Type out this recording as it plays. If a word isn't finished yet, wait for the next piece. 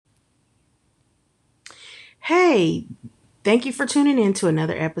Hey, thank you for tuning in to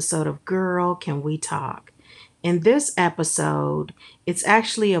another episode of Girl, Can We Talk? In this episode, it's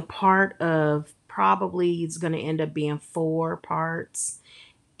actually a part of probably it's going to end up being four parts.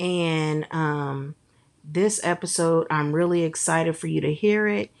 And this episode, I'm really excited for you to hear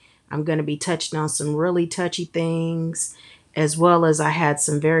it. I'm going to be touching on some really touchy things, as well as I had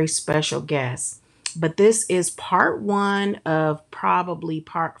some very special guests. But this is part one of probably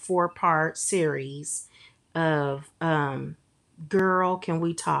part four-part series of Girl, Can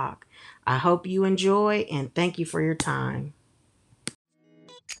We Talk? I hope you enjoy and thank you for your time.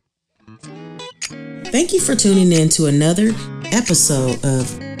 Thank you for tuning in to another episode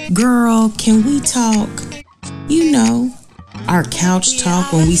of Girl, Can We Talk? You know, our couch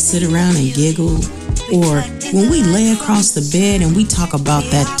talk when we sit around and giggle, or when we lay across the bed and we talk about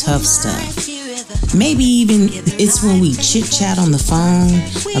that tough stuff. Maybe even it's when we chit chat on the phone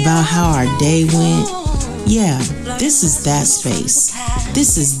about how our day went. Yeah, this is that space.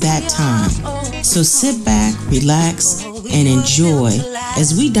 This is that time. So sit back, relax, and enjoy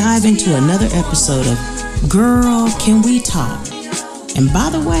as we dive into another episode of Girl, Can We Talk? And by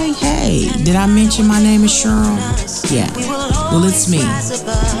the way, hey, did I mention my name is Cheryl? Yeah, well, it's me.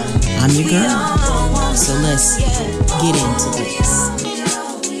 I'm your girl. So let's get into this.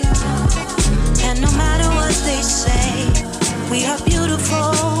 And no matter what they say, we are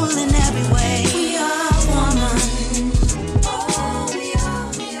beautiful in every way. We are woman.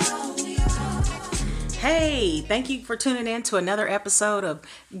 Hey, thank you for tuning in to another episode of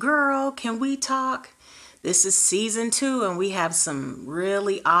Girl, Can We Talk? This is season 2 and we have some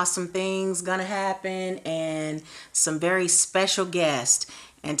really awesome things gonna happen and some very special guests.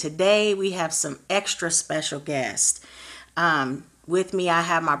 And today we have some extra special guests. With me, I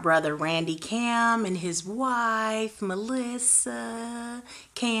have my brother Randy Cam and his wife Melissa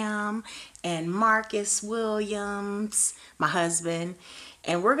Cam and Marcus Williams, my husband.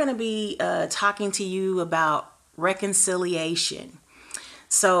 And we're going to be talking to you about reconciliation.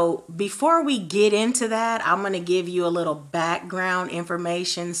 So before we get into that, I'm going to give you a little background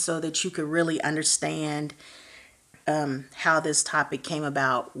information so that you could really understand how this topic came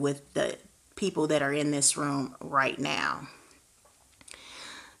about with the people that are in this room right now.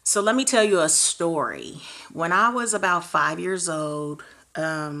 So let me tell you a story. When I was about 5 years old,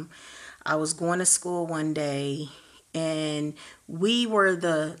 I was going to school one day and we were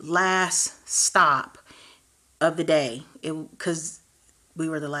the last stop of the day because we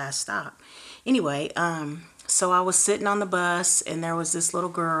were the last stop. Anyway, so I was sitting on the bus and there was this little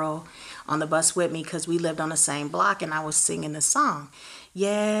girl on the bus with me because we lived on the same block, and I was singing the song.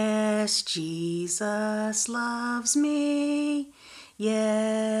 Yes, Jesus loves me.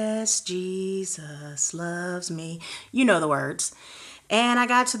 Yes, Jesus loves me. You know the words. And I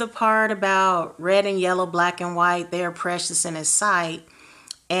got to the part about red and yellow, black and white, they are precious in his sight.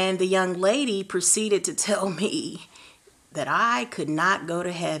 And the young lady proceeded to tell me that I could not go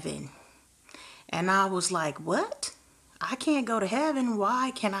to heaven. And I was like, what? I can't go to heaven.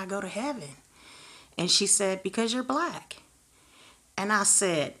 Why can't I go to heaven? And she said, because you're black. And I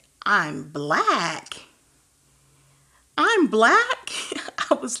said, I'm black? I'm black?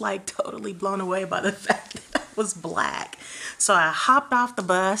 I was like totally blown away by the fact that I was black. So I hopped off the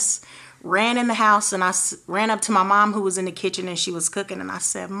bus, ran in the house, and I ran up to my mom who was in the kitchen and she was cooking. And I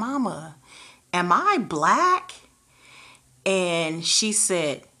said, Mama, am I black? And she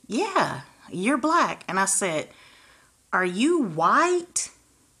said, yeah, you're black. And I said, are you white?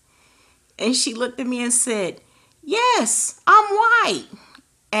 And she looked at me and said, yes, I'm white.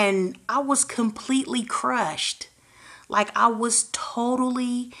 And I was completely crushed. Like I was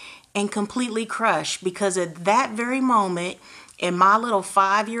totally and completely crushed because at that very moment in my little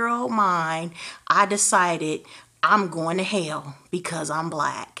 5-year-old mind, I decided I'm going to hell because I'm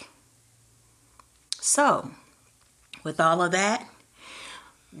black. So with all of that,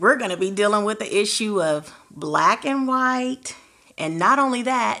 we're going to be dealing with the issue of black and white. And not only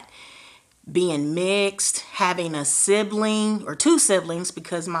that, being mixed, having a sibling or two siblings,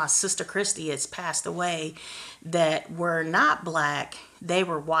 because my sister Christy has passed away, that were not black, they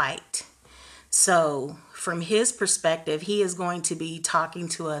were white. So from his perspective, he is going to be talking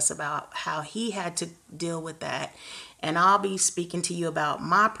to us about how he had to deal with that. And I'll be speaking to you about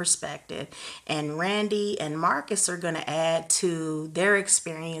my perspective. And Randy and Marcus are going to add to their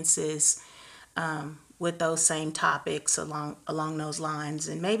experiences with those same topics along those lines,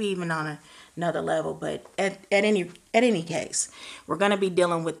 and maybe even on another level. But at any case, we're going to be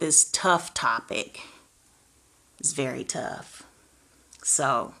dealing with this tough topic. It's very tough.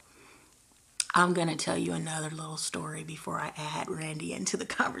 So I'm going to tell you another little story before I add Randy into the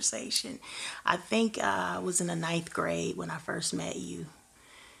conversation. I think I was in the ninth grade when I first met you.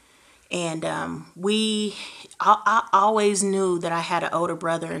 And I always knew that I had an older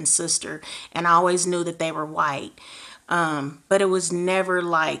brother and sister, and I always knew that they were white. But it was never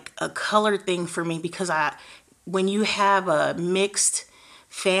like a color thing for me because when you have a mixed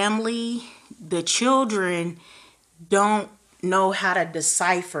family, the children don't know how to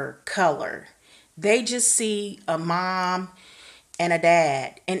decipher color. They just see a mom and a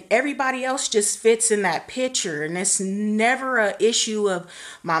dad, and everybody else just fits in that picture, and it's never a issue of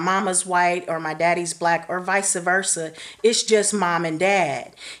my mama's white or my daddy's black or vice versa. It's just mom and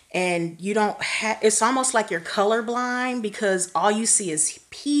dad, and you don't have, it's almost like you're colorblind because all you see is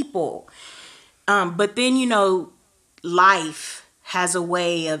people. But then life has a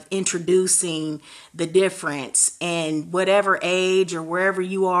way of introducing the difference, and whatever age or wherever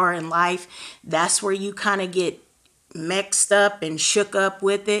you are in life, that's where you kind of get mixed up and shook up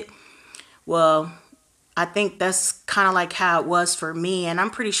with it. Well, I think that's kind of like how it was for me, and I'm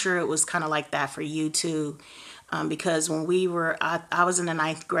pretty sure it was kind of like that for you too. Because when I was in the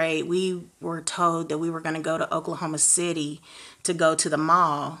ninth grade, we were told that we were going to go to Oklahoma City to go to the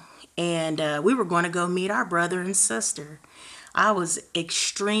mall, and we were going to go meet our brother and sister. I was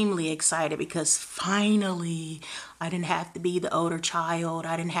extremely excited because finally I didn't have to be the older child.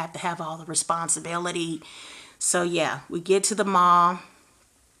 I didn't have to have all the responsibility. So yeah, we get to the mall,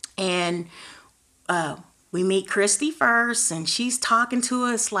 and we meet Christy first, and she's talking to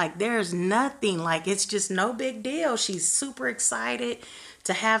us like there's nothing, like it's just no big deal. She's super excited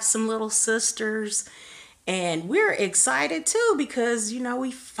to have some little sisters, and we're excited too because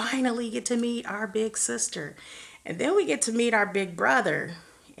we finally get to meet our big sister. And then we get to meet our big brother,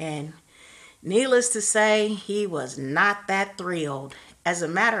 and needless to say, he was not that thrilled. As a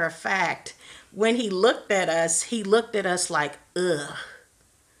matter of fact, when he looked at us like, ugh.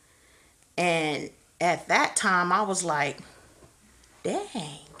 And at that time, I was like,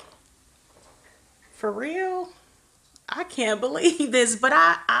 dang, for real? I can't believe this. But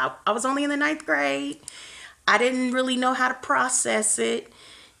I was only in the ninth grade. I didn't really know how to process it.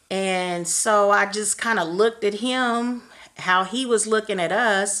 And so I just kind of looked at him, how he was looking at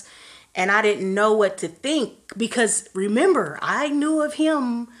us, and I didn't know what to think because remember, I knew of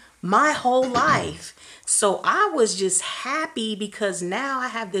him my whole life. So I was just happy because now I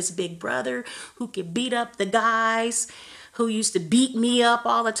have this big brother who could beat up the guys who used to beat me up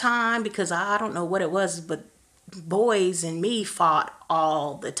all the time because I don't know what it was, but boys and me fought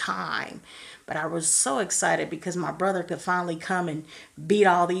all the time. But I was so excited because my brother could finally come and beat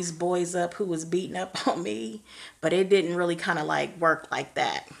all these boys up who was beating up on me. But it didn't really kind of like work like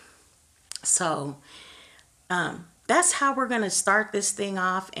that. So that's how we're going to start this thing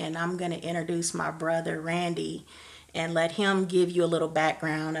off. And I'm going to introduce my brother, Randy, and let him give you a little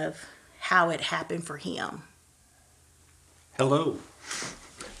background of how it happened for him. Hello.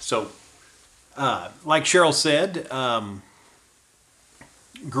 So, like Cheryl said,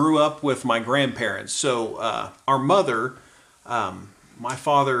 grew up with my grandparents. So our mother, my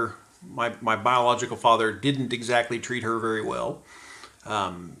father, my biological father didn't exactly treat her very well.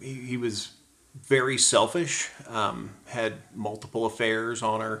 He was very selfish, had multiple affairs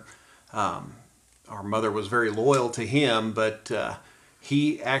on her. Our mother was very loyal to him, but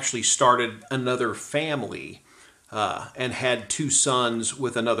he actually started another family and had two sons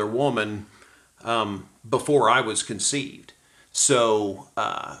with another woman before I was conceived. So,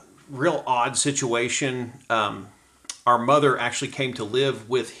 real odd situation. Our mother actually came to live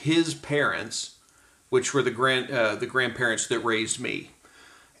with his parents, which were the grandparents that raised me.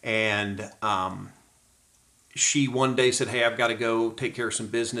 And she one day said, "Hey, I've got to go take care of some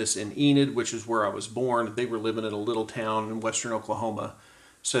business in Enid, which is where I was born." They were living in a little town in western Oklahoma,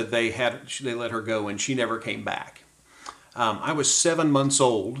 so they let her go, and she never came back. I was 7 months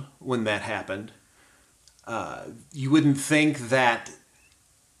old when that happened. You wouldn't think that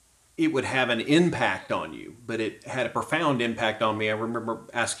it would have an impact on you, but it had a profound impact on me. I remember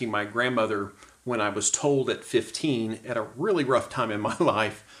asking my grandmother when I was told at 15, at a really rough time in my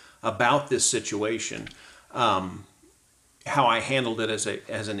life, about this situation, how I handled it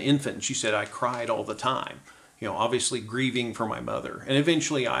as an infant. And she said I cried all the time, obviously grieving for my mother. And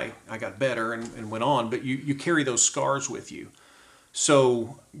eventually I got better and went on, but you carry those scars with you.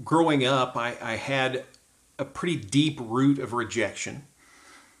 So growing up, I had a pretty deep root of rejection,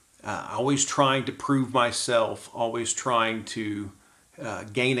 always trying to prove myself, always trying to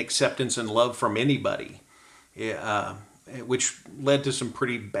gain acceptance and love from anybody, which led to some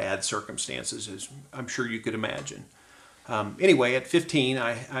pretty bad circumstances, as I'm sure you could imagine. Anyway, at 15,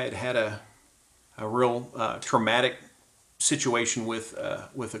 I had a a real traumatic situation with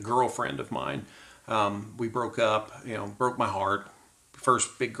a girlfriend of mine. We broke up, broke my heart.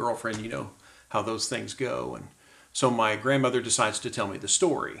 First big girlfriend, how those things go. And so my grandmother decides to tell me the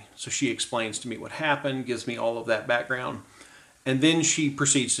story. So she explains to me what happened, gives me all of that background. And then she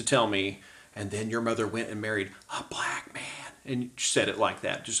proceeds to tell me, and then your mother went and married a black man. And she said it like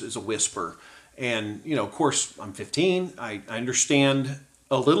that, just as a whisper. And, of course, I'm 15. I understand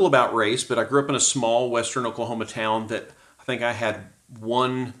a little about race, but I grew up in a small western Oklahoma town that I think I had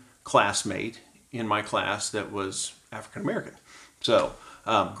one classmate in my class that was African American. So,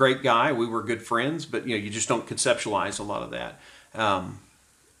 great guy. We were good friends, but, you just don't conceptualize a lot of that.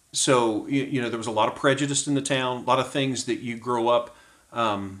 So, there was a lot of prejudice in the town, a lot of things that you grow up,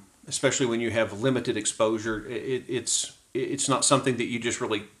 especially when you have limited exposure. It's not something that you just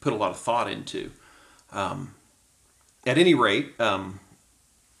really put a lot of thought into. At any rate,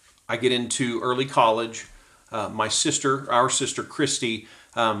 I get into early college. Our sister Christy,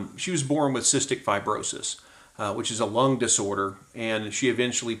 she was born with cystic fibrosis, which is a lung disorder, and she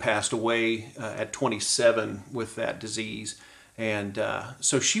eventually passed away at 27 with that disease. And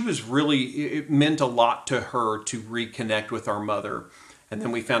so it meant a lot to her to reconnect with our mother. And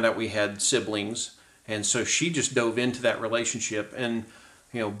then we found out we had siblings. And so she just dove into that relationship. And,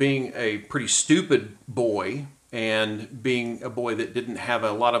 being a pretty stupid boy and being a boy that didn't have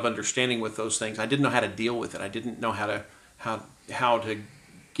a lot of understanding with those things, I didn't know how to deal with it. I didn't know how to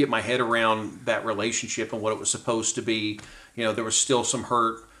get my head around that relationship and what it was supposed to be. There was still some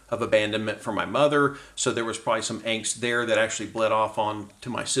hurt of abandonment from my mother, so there was probably some angst there that actually bled off on to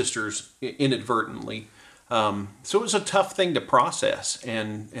my sisters inadvertently. So it was a tough thing to process,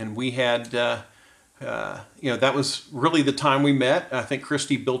 and we had, that was really the time we met. I think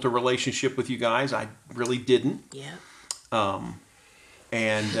Christy built a relationship with you guys. I really didn't. Yeah.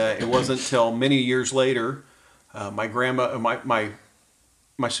 And it wasn't until many years later, our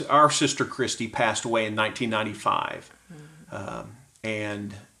sister Christy passed away in 1995,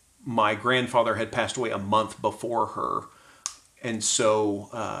 and my grandfather had passed away a month before her, and so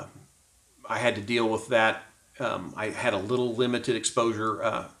I had to deal with that. I had a little limited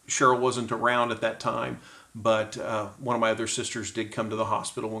exposure. Cheryl wasn't around at that time, but one of my other sisters did come to the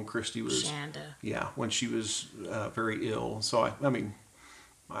hospital when Christy was... Shanda. Yeah, when she was very ill. So,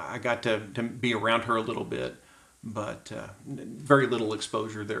 I got to be around her a little bit, but very little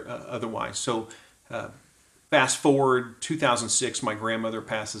exposure there otherwise. So, fast forward, 2006, my grandmother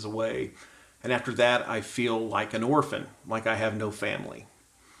passes away. And after that, I feel like an orphan, like I have no family.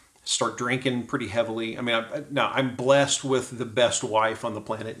 Start drinking pretty heavily. I'm blessed with the best wife on the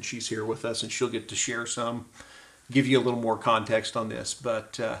planet, and she's here with us, and she'll get to share give you a little more context on this.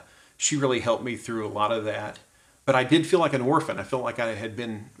 But she really helped me through a lot of that. But I did feel like an orphan. I felt like I had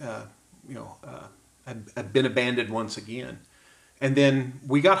been, I'd been abandoned once again. And then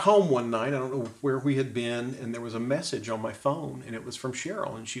we got home one night. I don't know where we had been, and there was a message on my phone, and it was from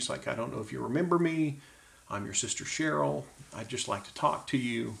Cheryl. And she's like, "I don't know if you remember me. I'm your sister Cheryl. I'd just like to talk to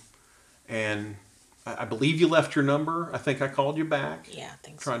you." And I believe you left your number. I think I called you back. Yeah, I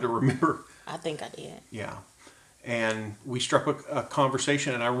think so. Trying to remember. I think I did. Yeah. And we struck a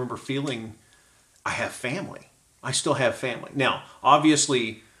conversation, and I remember feeling I have family. I still have family. Now,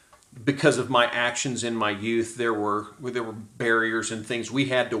 obviously, because of my actions in my youth, there were barriers and things we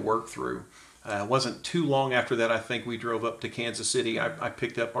had to work through. It wasn't too long after that, I think we drove up to Kansas City. I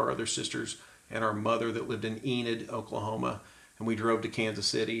picked up our other sisters and our mother that lived in Enid, Oklahoma, and we drove to Kansas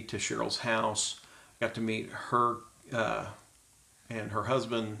City to Cheryl's house. Got to meet her and her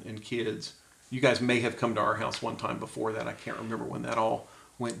husband and kids. You guys may have come to our house one time before that. I can't remember when that all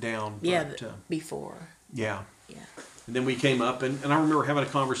went down. Yeah, but, before. Yeah. Yeah. And then we came up, and I remember having a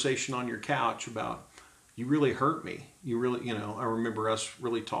conversation on your couch about, you really hurt me. You really, I remember us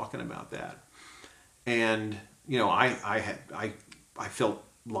really talking about that. And, I felt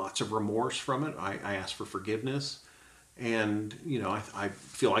lots of remorse from it. I asked for forgiveness. And, I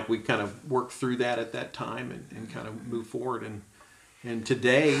feel like we kind of worked through that at that time and kind of moved forward. And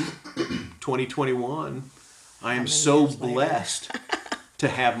today, 2021, I am so blessed to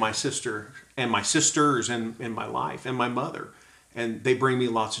have my sister and my sisters in my life and my mother. And they bring me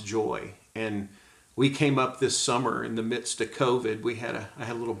lots of joy. And we came up this summer in the midst of COVID. I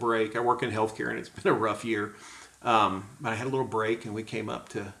had a little break. I work in healthcare, and it's been a rough year. But I had a little break, and we came up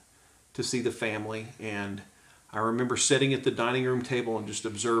to see the family. And I remember sitting at the dining room table and just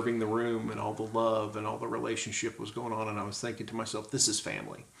observing the room and all the love and all the relationship was going on. And I was thinking to myself, this is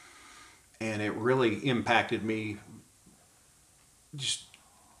family. And it really impacted me just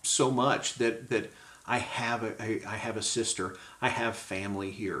so much that I have a sister. I have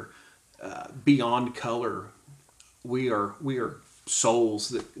family here. beyond color. We are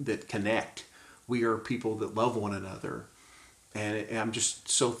souls that connect. We are people that love one another. And I'm just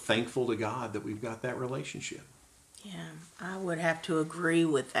so thankful to God that we've got that relationship. Yeah, I would have to agree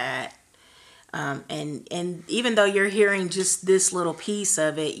with that. And even though you're hearing just this little piece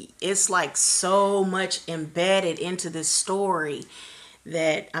of it, it's like so much embedded into this story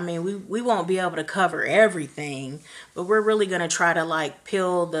that, I mean, we won't be able to cover everything, but we're really going to try to like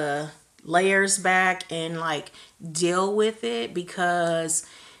peel the layers back and like deal with it, because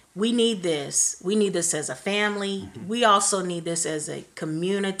we need this. We need this as a family. We also need this as a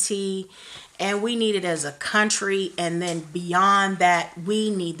community, and we need it as a country. And then beyond that, we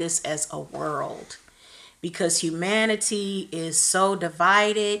need this as a world, because humanity is so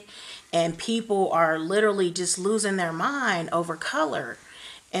divided and people are literally just losing their mind over color.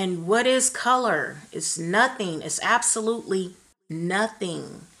 And what is color? It's nothing. It's absolutely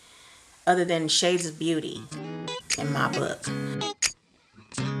nothing other than shades of beauty in my book.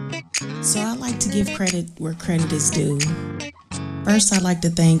 So I like to give credit where credit is due. First, I'd like to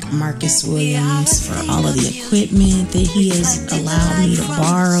thank Marcus Williams for all of the equipment that he has allowed me to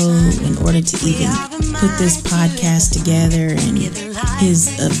borrow in order to even put this podcast together, and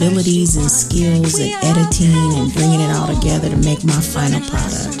his abilities and skills at editing and bringing it all together to make my final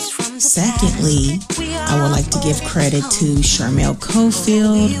product. Secondly, I would like to give credit to Sharmel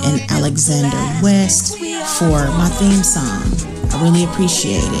Cofield and Alexander West for my theme song. I really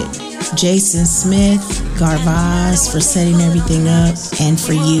appreciate it. Jason Smith, Garvaz for setting everything up, and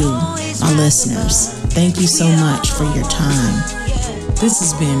for you, my listeners, thank you so much for your time. This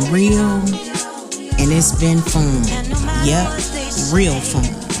has been real, and it's been fun. Yep, real fun.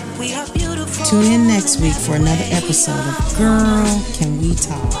 Tune in next week for another episode of Girl, Can We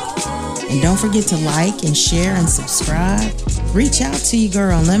Talk? And don't forget to like and share and subscribe. Reach out to your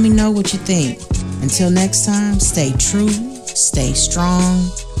girl and let me know what you think. Until next time, stay true, stay strong,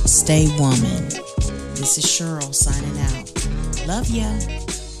 stay woman. This is Cheryl signing out. Love ya.